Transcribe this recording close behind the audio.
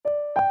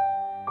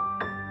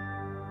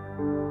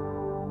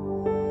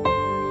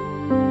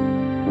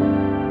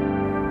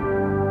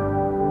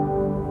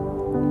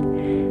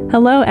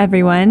Hello,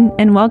 everyone,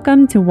 and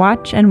welcome to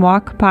Watch and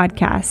Walk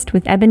podcast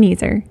with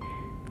Ebenezer.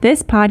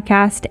 This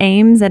podcast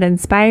aims at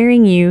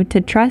inspiring you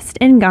to trust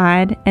in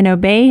God and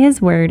obey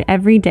His word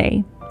every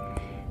day.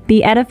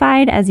 Be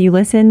edified as you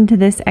listen to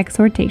this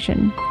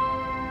exhortation.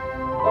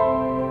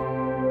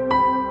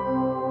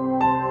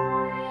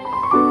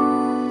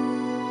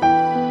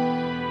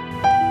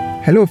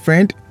 Hello,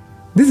 friend.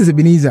 This is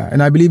Ebenezer,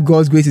 and I believe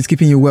God's grace is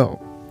keeping you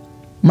well.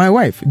 My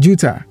wife,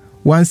 Juta,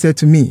 once said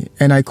to me,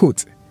 and I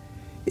quote,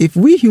 "If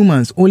we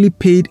humans only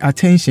paid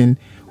attention,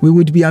 we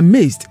would be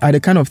amazed at the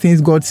kind of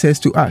things God says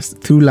to us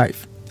through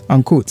life."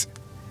 Unquote.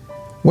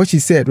 What she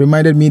said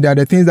reminded me that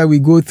the things that we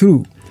go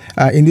through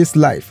in this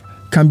life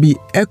can be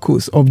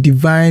echoes of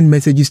divine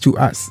messages to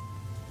us.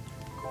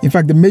 In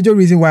fact, the major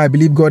reason why I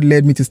believe God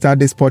led me to start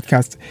this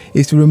podcast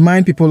is to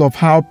remind people of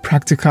how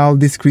practical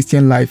this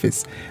Christian life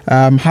is,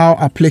 how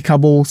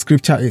applicable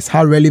Scripture is,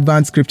 how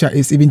relevant Scripture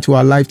is even to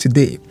our life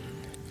today.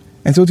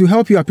 And so to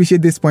help you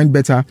appreciate this point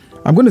better,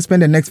 I'm going to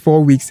spend the next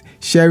 4 weeks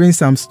sharing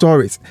some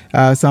stories,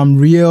 some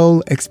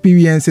real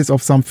experiences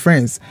of some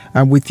friends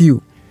with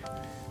you.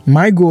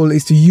 My goal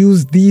is to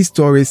use these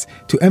stories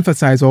to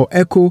emphasize or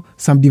echo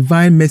some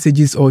divine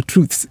messages or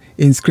truths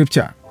in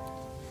Scripture.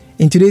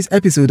 In today's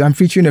episode, I'm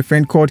featuring a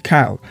friend called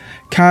Kyle.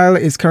 Kyle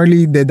is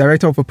currently the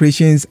director of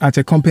operations at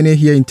a company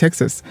here in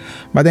Texas,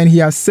 but then he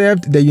has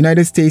served the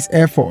United States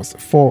Air Force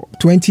for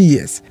 20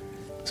 years.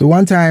 So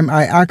one time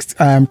I asked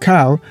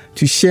Kyle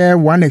to share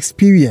one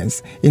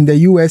experience in the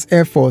U.S.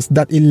 Air Force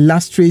that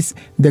illustrates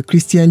the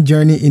Christian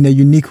journey in a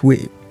unique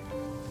way.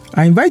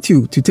 I invite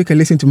you to take a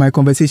listen to my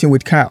conversation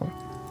with Kyle.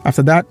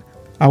 After that,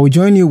 I will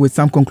join you with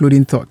some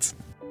concluding thoughts.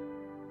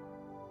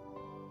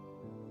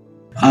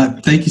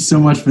 Thank you so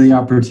much for the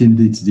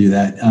opportunity to do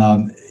that.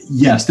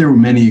 Yes, there were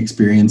many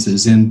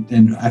experiences,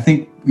 and I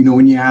think,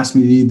 when you asked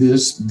me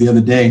this the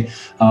other day,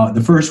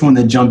 the first one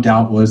that jumped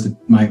out was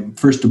my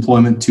first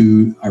deployment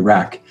to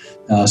Iraq.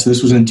 So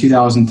this was in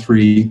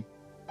 2003.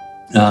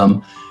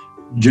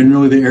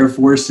 Generally, the Air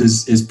Force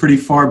is pretty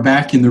far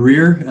back in the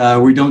rear.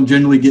 We don't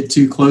generally get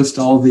too close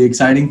to all the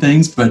exciting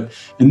things, but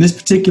in this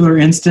particular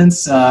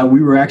instance, we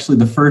were actually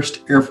the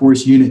first Air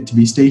Force unit to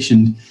be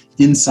stationed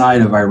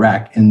inside of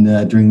Iraq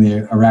during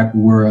the Iraq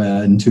War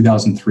in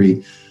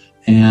 2003.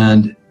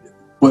 And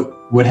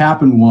what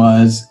happened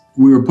was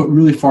we were put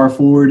really far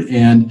forward,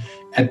 and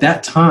at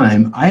that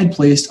time, I had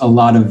placed a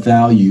lot of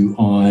value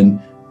on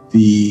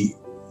the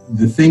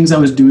things I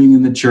was doing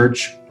in the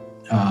church,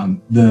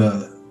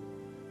 the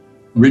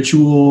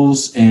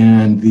rituals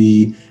and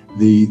the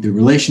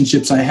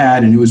relationships I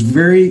had, and it was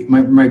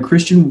my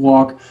Christian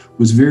walk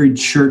was very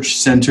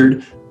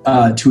church-centered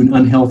to an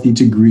unhealthy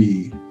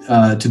degree.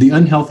 To the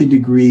unhealthy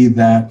degree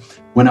that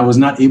when I was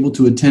not able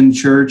to attend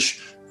church,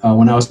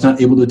 when I was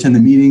not able to attend the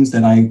meetings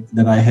that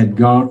I had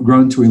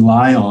grown to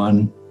rely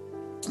on,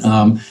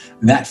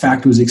 that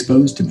fact was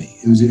exposed to me.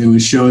 It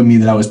was showing me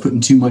that I was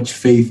putting too much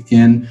faith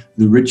in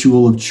the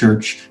ritual of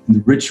church and the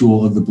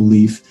ritual of the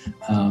belief,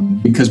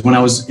 because when I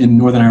was in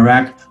northern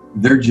Iraq,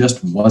 there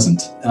just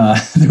wasn't.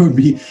 There would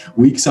be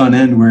weeks on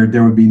end where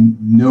there would be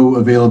no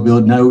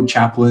availability, no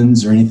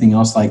chaplains or anything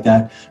else like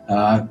that.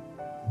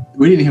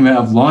 We didn't even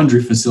have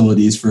laundry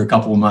facilities for a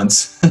couple of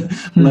months,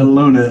 let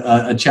alone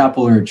a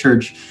chapel or a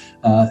church.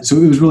 So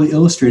it was really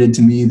illustrated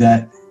to me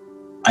that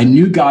I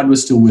knew God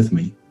was still with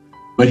me,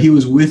 but He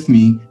was with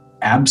me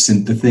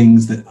absent the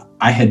things that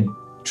I had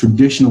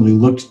traditionally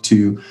looked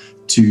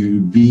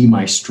to be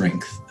my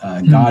strength.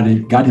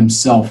 God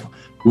Himself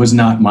was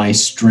not my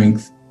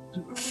strength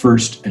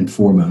first and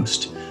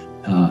foremost.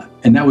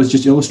 And that was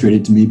just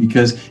illustrated to me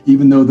because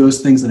even though those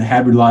things that I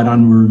had relied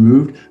on were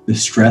removed, the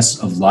stress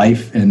of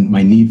life and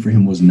my need for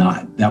Him was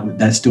not.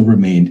 That still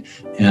remained.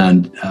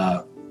 And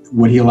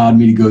what He allowed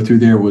me to go through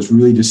there was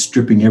really just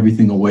stripping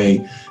everything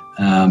away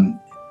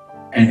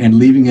and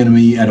leaving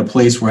me at a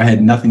place where I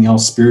had nothing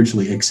else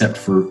spiritually except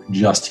for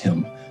just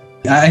Him.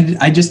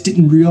 I just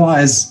didn't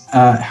realize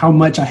how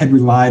much I had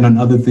relied on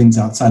other things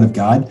outside of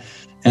God.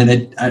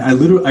 And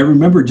I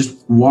remember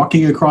just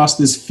walking across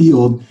this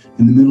field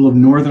in the middle of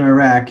northern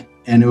Iraq,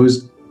 and I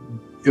was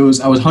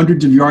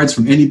hundreds of yards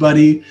from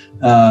anybody,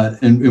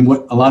 in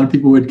what a lot of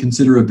people would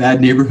consider a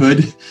bad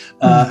neighborhood.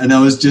 And I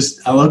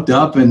looked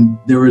up, and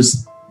there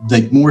was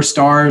like more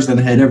stars than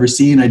I had ever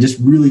seen. I just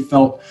really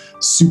felt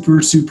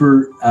super,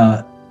 super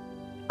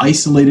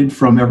isolated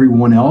from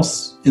everyone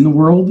else in the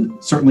world.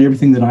 Certainly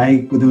everything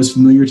that was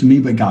familiar to me,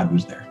 but God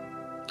was there.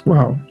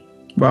 Wow.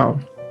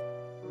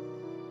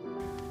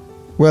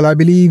 Well, I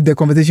believe the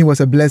conversation was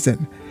a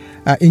blessing.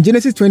 In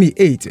Genesis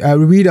 28,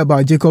 we read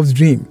about Jacob's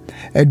dream,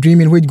 a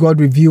dream in which God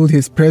revealed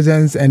His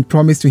presence and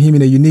promised to him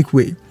in a unique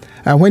way.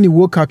 And when he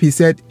woke up, he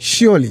said,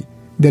 "Surely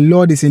the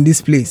Lord is in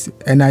this place,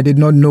 and I did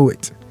not know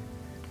it."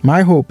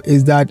 My hope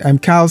is that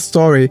Kyle's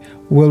story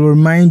will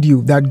remind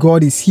you that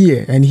God is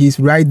here and He's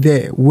right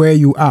there where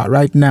you are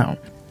right now.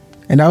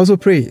 And I also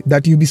pray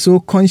that you be so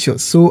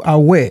conscious, so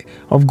aware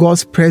of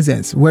God's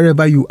presence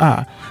wherever you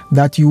are,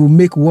 that you will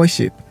make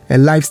worship a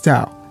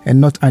lifestyle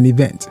and not an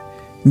event.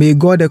 May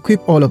God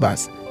equip all of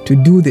us to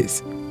do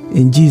this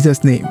in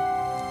Jesus' name.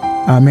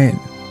 Amen.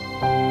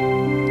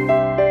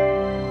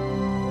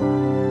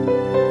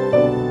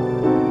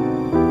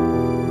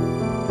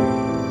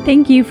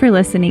 Thank you for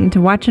listening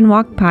to Watch and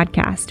Walk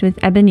Podcast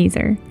with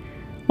Ebenezer.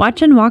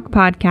 Watch and Walk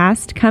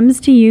Podcast comes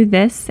to you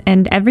this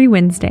and every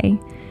Wednesday.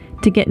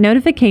 To get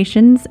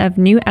notifications of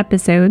new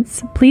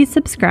episodes, please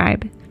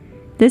subscribe.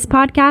 This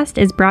podcast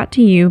is brought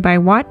to you by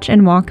Watch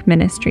and Walk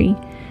Ministry.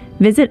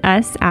 Visit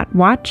us at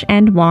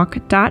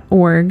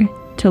watchandwalk.org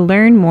to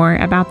learn more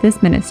about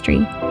this ministry.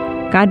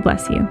 God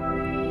bless you.